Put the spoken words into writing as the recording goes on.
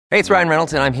Hey, it's Ryan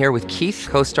Reynolds, and I'm here with Keith,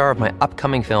 co-star of my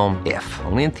upcoming film, If,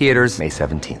 only in theaters May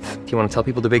 17th. Do you want to tell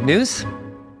people the big news?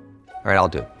 All right, I'll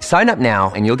do it. Sign up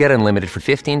now and you'll get unlimited for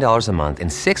 $15 a month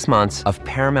and 6 months of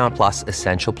Paramount Plus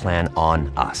Essential Plan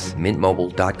on us.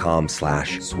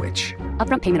 MintMobile.com/switch.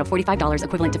 Upfront payment of $45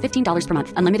 equivalent to $15 per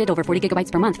month. Unlimited over 40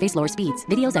 gigabytes per month. Face lower speeds.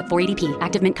 Videos at 480p.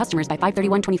 Active Mint customers by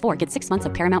 531.24 get 6 months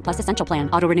of Paramount Plus Essential Plan.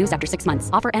 Auto renews after 6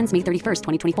 months. Offer ends May 31st,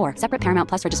 2024. Separate Paramount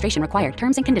Plus registration required.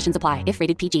 Terms and conditions apply if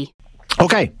rated PG.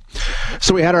 Okay,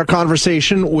 so we had our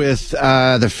conversation with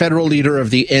the federal leader of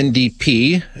the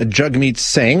NDP, Jagmeet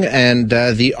Singh, and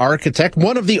the architect,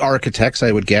 one of the architects,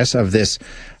 I would guess, of this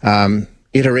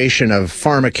iteration of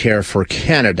pharmacare for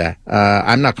Canada.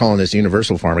 I'm not calling this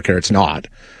universal pharmacare. It's not.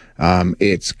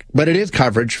 But it is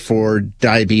coverage for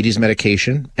diabetes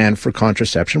medication and for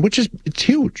contraception, which it's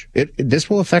huge. This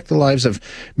will affect the lives of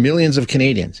millions of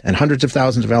Canadians and hundreds of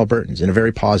thousands of Albertans in a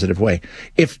very positive way.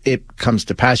 If it comes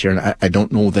to pass here, and I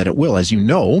don't know that it will, as you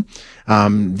know,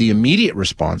 the immediate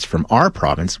response from our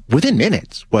province within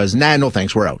minutes was, no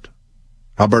thanks, we're out.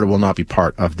 Alberta will not be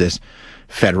part of this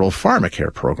federal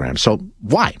pharmacare program. So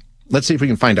why? Let's see if we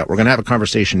can find out. We're going to have a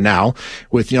conversation now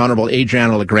with the Honourable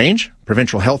Adriana LaGrange,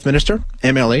 Provincial Health Minister,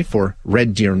 MLA for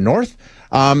Red Deer North.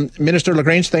 Minister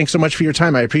LaGrange, thanks so much for your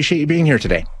time. I appreciate you being here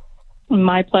today.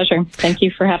 My pleasure. Thank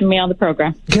you for having me on the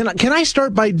program. Can I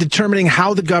start by determining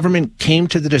how the government came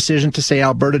to the decision to say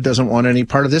Alberta doesn't want any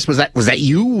part of this? Was that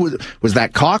you? Was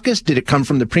that caucus? Did it come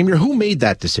from the Premier? Who made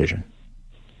that decision?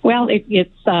 Well,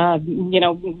 it's a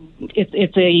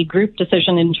group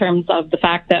decision in terms of the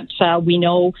fact that we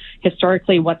know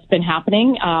historically what's been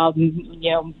happening.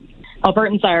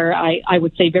 Albertans are, I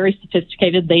would say, very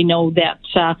sophisticated. They know that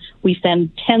we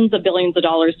send tens of billions of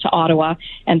dollars to Ottawa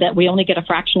and that we only get a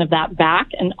fraction of that back.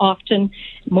 And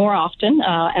more often,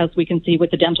 as we can see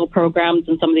with the dental programs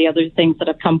and some of the other things that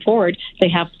have come forward, they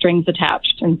have strings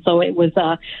attached. And so it was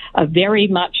a very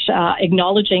much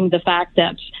acknowledging the fact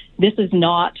that this is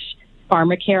not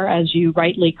pharmacare, as you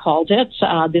rightly called it.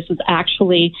 This is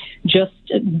actually just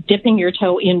dipping your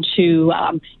toe into,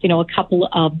 a couple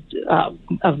of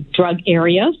drug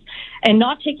areas and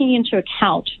not taking into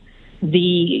account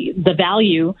the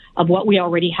value of what we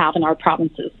already have in our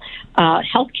provinces.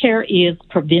 Healthcare is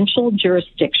provincial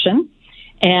jurisdiction.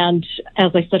 And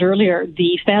as I said earlier,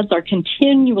 the feds are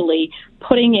continually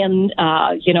putting in,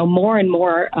 more and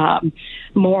more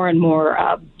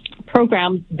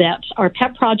programs that are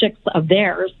pet projects of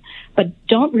theirs, but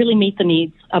don't really meet the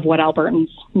needs of what Albertans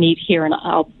need here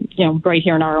right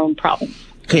here in our own province.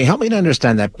 Okay, help me to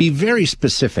understand that. Be very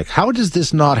specific. How does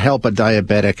this not help a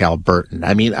diabetic Albertan?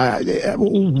 I mean,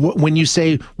 when you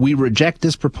say we reject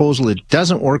this proposal, it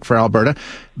doesn't work for Alberta,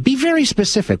 be very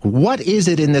specific. What is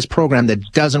it in this program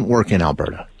that doesn't work in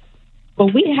Alberta? Well,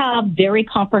 we have very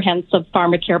comprehensive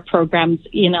pharmacare programs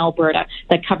in Alberta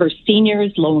that cover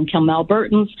seniors, low-income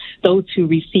Albertans, those who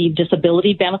receive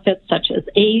disability benefits such as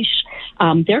AISH.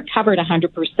 They're covered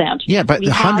 100%. Yeah, but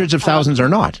hundreds of thousands are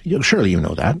not. Surely you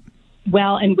know that.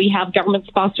 Well, and we have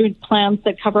government-sponsored plans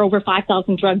that cover over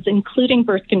 5,000 drugs, including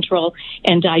birth control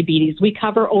and diabetes. We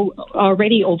cover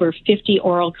already over 50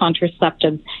 oral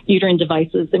contraceptives, uterine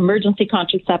devices, emergency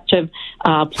contractive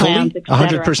plans, et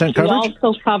cetera. 100% coverage? We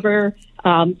also cover,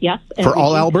 yes. For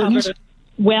all Albertans?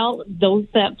 Those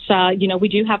that, we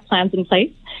do have plans in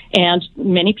place, and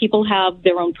many people have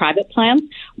their own private plans.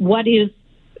 What is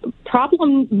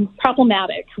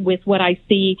problematic with what I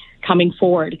see coming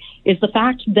forward is the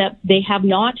fact that they have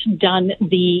not done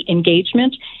the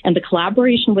engagement and the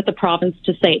collaboration with the province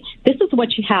to say, this is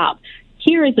what you have.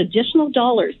 Here is additional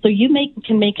dollars so you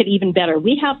can make it even better.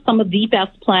 We have some of the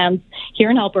best plans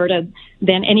here in Alberta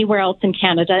than anywhere else in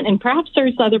Canada. And perhaps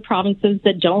there's other provinces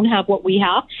that don't have what we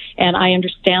have, and I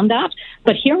understand that.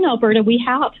 But here in Alberta, we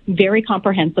have very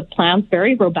comprehensive plans,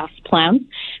 very robust plans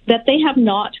that they have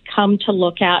not come to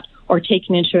look at or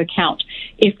taken into account.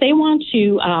 If they want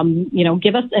to,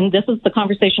 give us, and this is the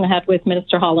conversation I had with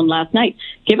Minister Holland last night,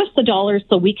 give us the dollars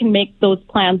so we can make those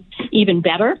plans even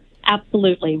better.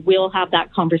 Absolutely, we'll have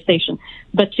that conversation.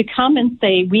 But to come and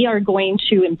say we are going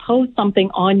to impose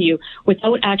something on you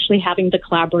without actually having the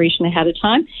collaboration ahead of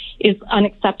time is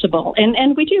unacceptable.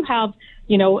 And we do have,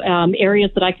 areas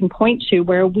that I can point to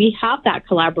where we have that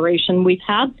collaboration. We've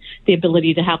had the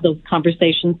ability to have those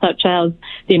conversations, such as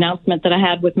the announcement that I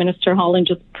had with Minister Holland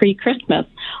just pre-Christmas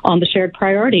on the shared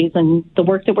priorities and the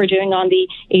work that we're doing on the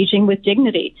Aging with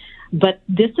Dignity. But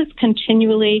this is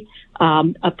continually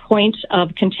a point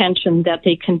of contention that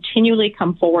they continually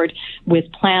come forward with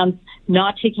plans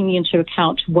not taking into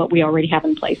account what we already have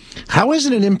in place. How is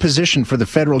it an imposition for the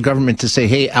federal government to say,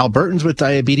 hey, Albertans with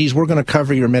diabetes, we're going to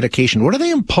cover your medication? What are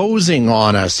they imposing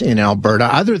on us in Alberta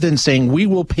other than saying we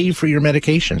will pay for your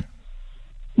medication?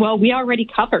 Well, we already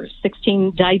cover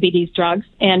 16 diabetes drugs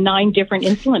and 9 different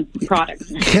insulin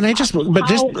products. Can I just... How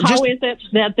is it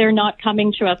that they're not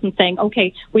coming to us and saying,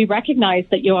 okay, we recognize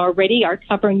that you already are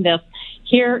covering this.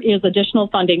 Here is additional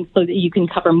funding so that you can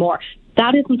cover more.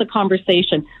 That isn't the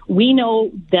conversation. We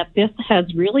know that this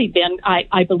has really been,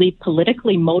 I believe,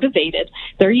 politically motivated.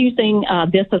 They're using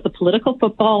this as a political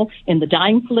football in the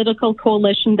dying political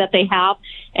coalition that they have,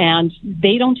 and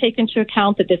they don't take into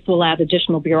account that this will add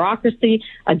additional bureaucracy,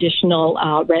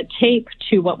 additional red tape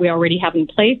to what we already have in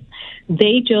place.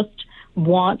 They just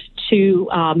want to,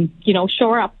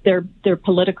 shore up their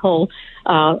political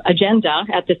agenda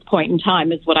at this point in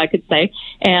time, is what I could say.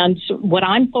 And what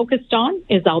I'm focused on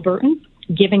is Albertans,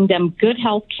 giving them good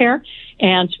health care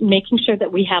and making sure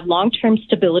that we have long-term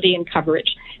stability and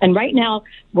coverage. And right now,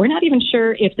 we're not even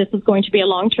sure if this is going to be a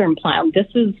long-term plan. This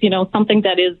is, something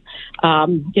that is,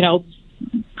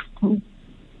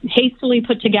 hastily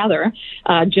put together,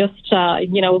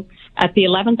 at the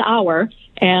 11th hour,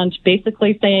 and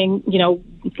basically saying,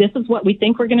 this is what we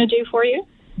think we're going to do for you.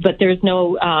 But there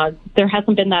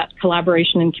hasn't been that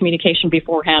collaboration and communication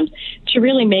beforehand to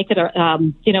really make it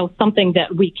something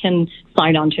that we can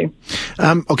sign on to.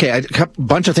 Okay, a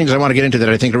bunch of things I want to get into that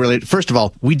I think are really. First of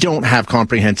all, we don't have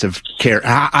comprehensive care.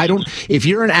 I don't. If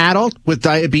you're an adult with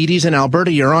diabetes in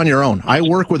Alberta, you're on your own. I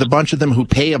work with a bunch of them who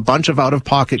pay a bunch of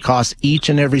out-of-pocket costs each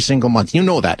and every single month. You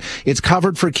know that. It's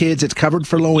covered for kids. It's covered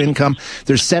for low income.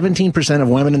 There's 17% of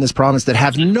women in this province that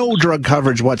have no drug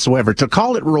coverage whatsoever. To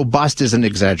call it robust is an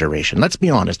exaggeration. Let's be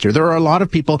honest here. There are a lot of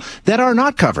people that are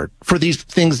not covered for these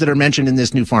things that are mentioned in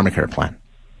this new pharmacare plan.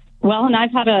 Well, and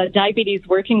I've had a diabetes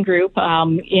working group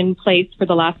in place for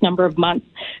the last number of months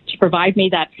to provide me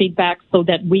that feedback so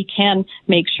that we can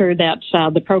make sure that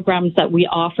the programs that we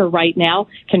offer right now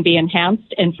can be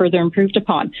enhanced and further improved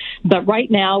upon. But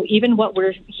right now, even what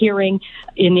we're hearing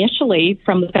initially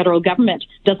from the federal government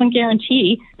doesn't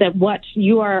guarantee that what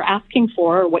you are asking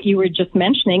for or what you were just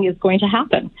mentioning is going to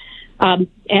happen.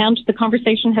 And the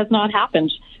conversation has not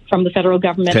happened from the federal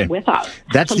government with us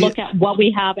look at what we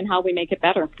have and how we make it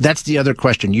better. That's the other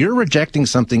question. You're rejecting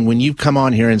something when you've come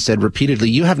on here and said repeatedly,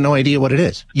 you have no idea what it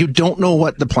is. You don't know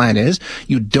what the plan is.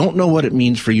 You don't know what it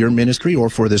means for your ministry or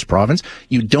for this province.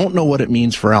 You don't know what it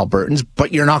means for Albertans,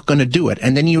 but you're not going to do it.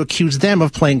 And then you accuse them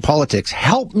of playing politics.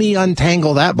 Help me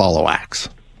untangle that ball of wax.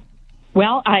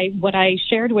 Well, what I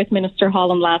shared with Minister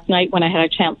Holland last night when I had a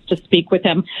chance to speak with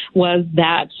him was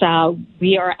that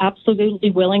we are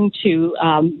absolutely willing to,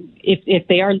 if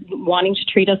they are wanting to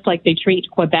treat us like they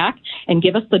treat Quebec and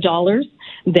give us the dollars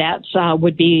that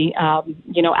would be,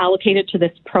 allocated to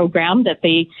this program that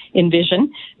they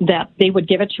envision, that they would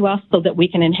give it to us so that we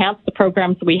can enhance the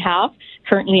programs we have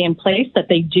currently in place, that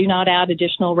they do not add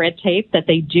additional red tape, that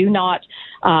they do not,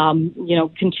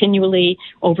 continually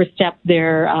overstep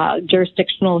their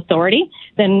jurisdictional authority,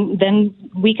 then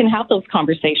we can have those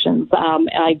conversations.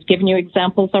 I've given you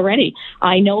examples already.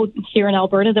 I know here in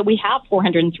Alberta that we have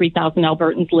 403,000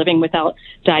 Albertans living without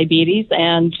diabetes,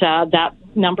 and that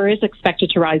number is expected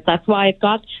to rise. That's why I've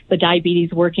got the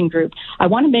diabetes working group. I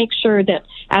want to make sure that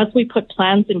as we put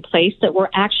plans in place that we're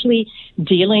actually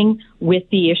dealing with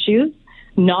the issues,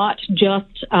 not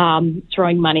just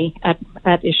throwing money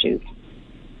at issues.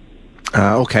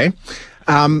 Okay.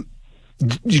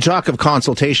 You talk of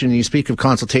consultation, and you speak of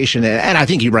consultation, and I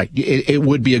think you're right. It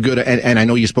would be a good, and I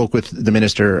know you spoke with the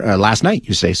minister last night,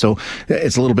 you say, so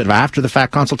it's a little bit of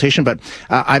after-the-fact consultation, but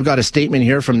I've got a statement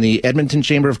here from the Edmonton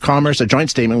Chamber of Commerce, a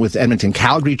joint statement with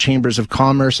Edmonton-Calgary Chambers of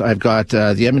Commerce. I've got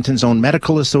the Edmonton's own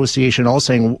Medical Association all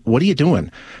saying, what are you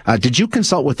doing? Did you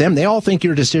consult with them? They all think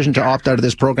your decision to opt out of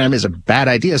this program is a bad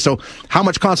idea. So how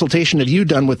much consultation have you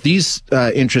done with these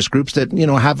interest groups that,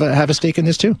 have a stake in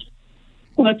this too?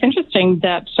 Well, it's interesting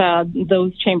that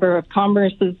those Chamber of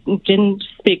Commerces didn't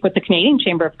speak with the Canadian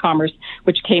Chamber of Commerce,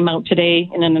 which came out today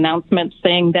in an announcement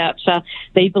saying that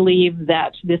they believe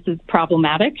that this is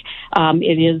problematic.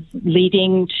 It is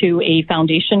leading to a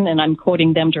foundation, and I'm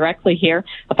quoting them directly here,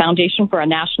 a foundation for a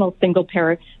national single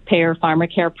taxpayer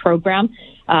pharmacare program.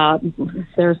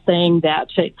 They're saying that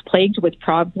it's plagued with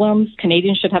problems.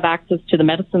 Canadians should have access to the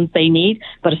medicines they need,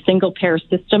 but a single-payer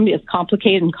system is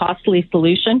complicated and costly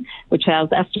solution, which has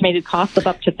estimated costs of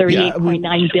up to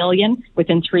 $38.9 billion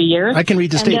within 3 years. I can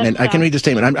read the statement.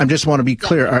 I just want to be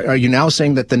clear. Are you now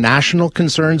saying that the national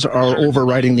concerns are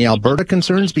overriding the Alberta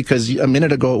concerns? Because a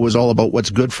minute ago it was all about what's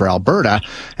good for Alberta,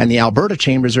 and the Alberta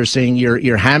chambers are saying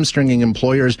you're hamstringing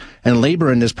employers and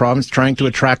labor in this province trying to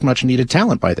attract much-needed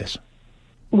talent by this.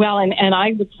 Well, and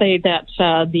I would say that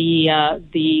the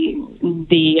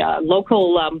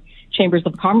local chambers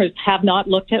of commerce have not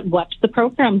looked at what the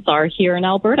programs are here in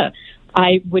Alberta.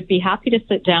 I would be happy to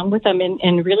sit down with them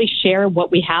and really share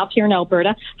what we have here in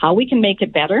Alberta, how we can make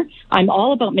it better. I'm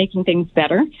all about making things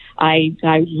better. I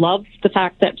love the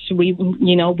fact that we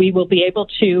will be able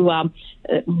to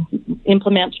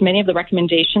implement many of the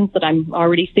recommendations that I'm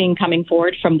already seeing coming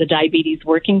forward from the Diabetes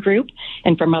Working Group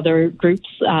and from other groups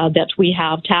that we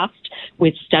have tasked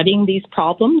with studying these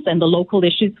problems and the local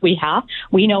issues we have.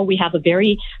 We know we have a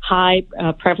very high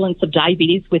prevalence of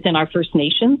diabetes within our First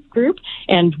Nations group,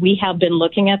 and we have been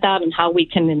looking at that and how we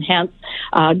can enhance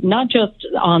not just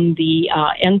on the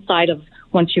end side of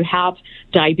once you have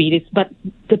diabetes, but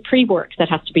the pre-work that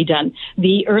has to be done,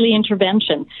 the early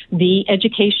intervention, the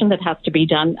education that has to be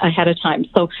done ahead of time.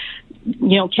 So,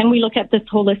 can we look at this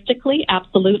holistically?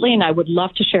 Absolutely, and I would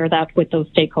love to share that with those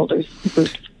stakeholders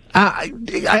groups.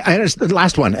 The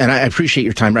last one, and I appreciate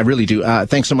your time. I really do.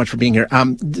 Thanks so much for being here.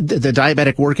 The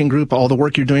Diabetic Working Group, all the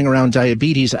work you're doing around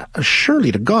diabetes,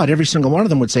 surely to God, every single one of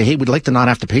them would say, hey, we'd like to not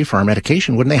have to pay for our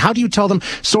medication, wouldn't they? How do you tell them,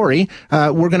 sorry,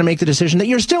 we're going to make the decision that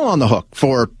you're still on the hook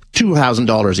for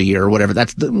 $2,000 a year or whatever?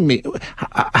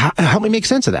 Help me make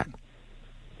sense of that.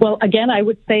 Well, again, I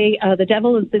would say the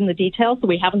devil is in the details.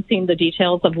 We haven't seen the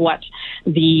details of what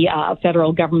the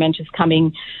federal government is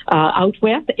coming out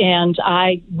with, and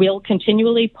I will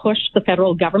continually push the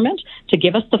federal government to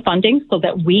give us the funding so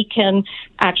that we can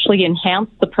actually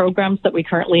enhance the programs that we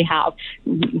currently have.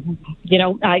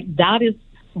 That is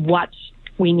what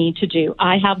we need to do.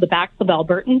 I have the backs of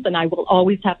Albertans, and I will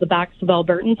always have the backs of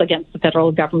Albertans against the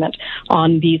federal government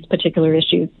on these particular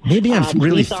issues. Maybe I'm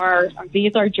really...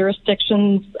 These are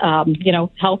jurisdictions,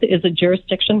 health is a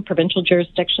jurisdiction, provincial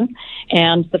jurisdiction,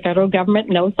 and the federal government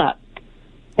knows that.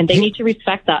 And they need to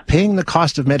respect that. Paying the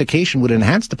cost of medication would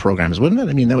enhance the programs, wouldn't it?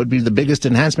 I mean, that would be the biggest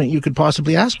enhancement you could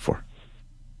possibly ask for.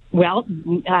 Well,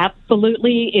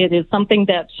 absolutely. It is something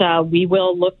that we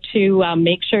will look to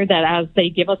make sure that as they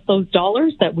give us those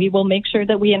dollars, that we will make sure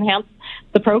that we enhance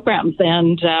the programs.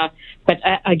 And but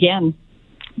again,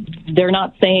 they're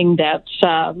not saying that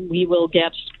we will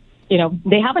get,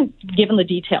 they haven't given the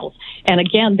details. And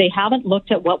again, they haven't looked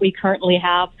at what we currently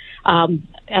have.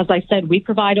 As I said, we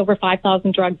provide over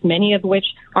 5,000 drugs, many of which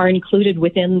are included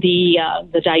within the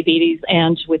diabetes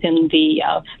and within the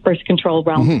birth control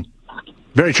realm. Mm-hmm.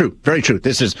 Very true. Very true.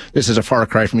 This is a far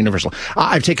cry from universal.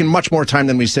 I've taken much more time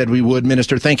than we said we would.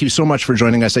 Minister, thank you so much for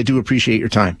joining us. I do appreciate your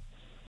time.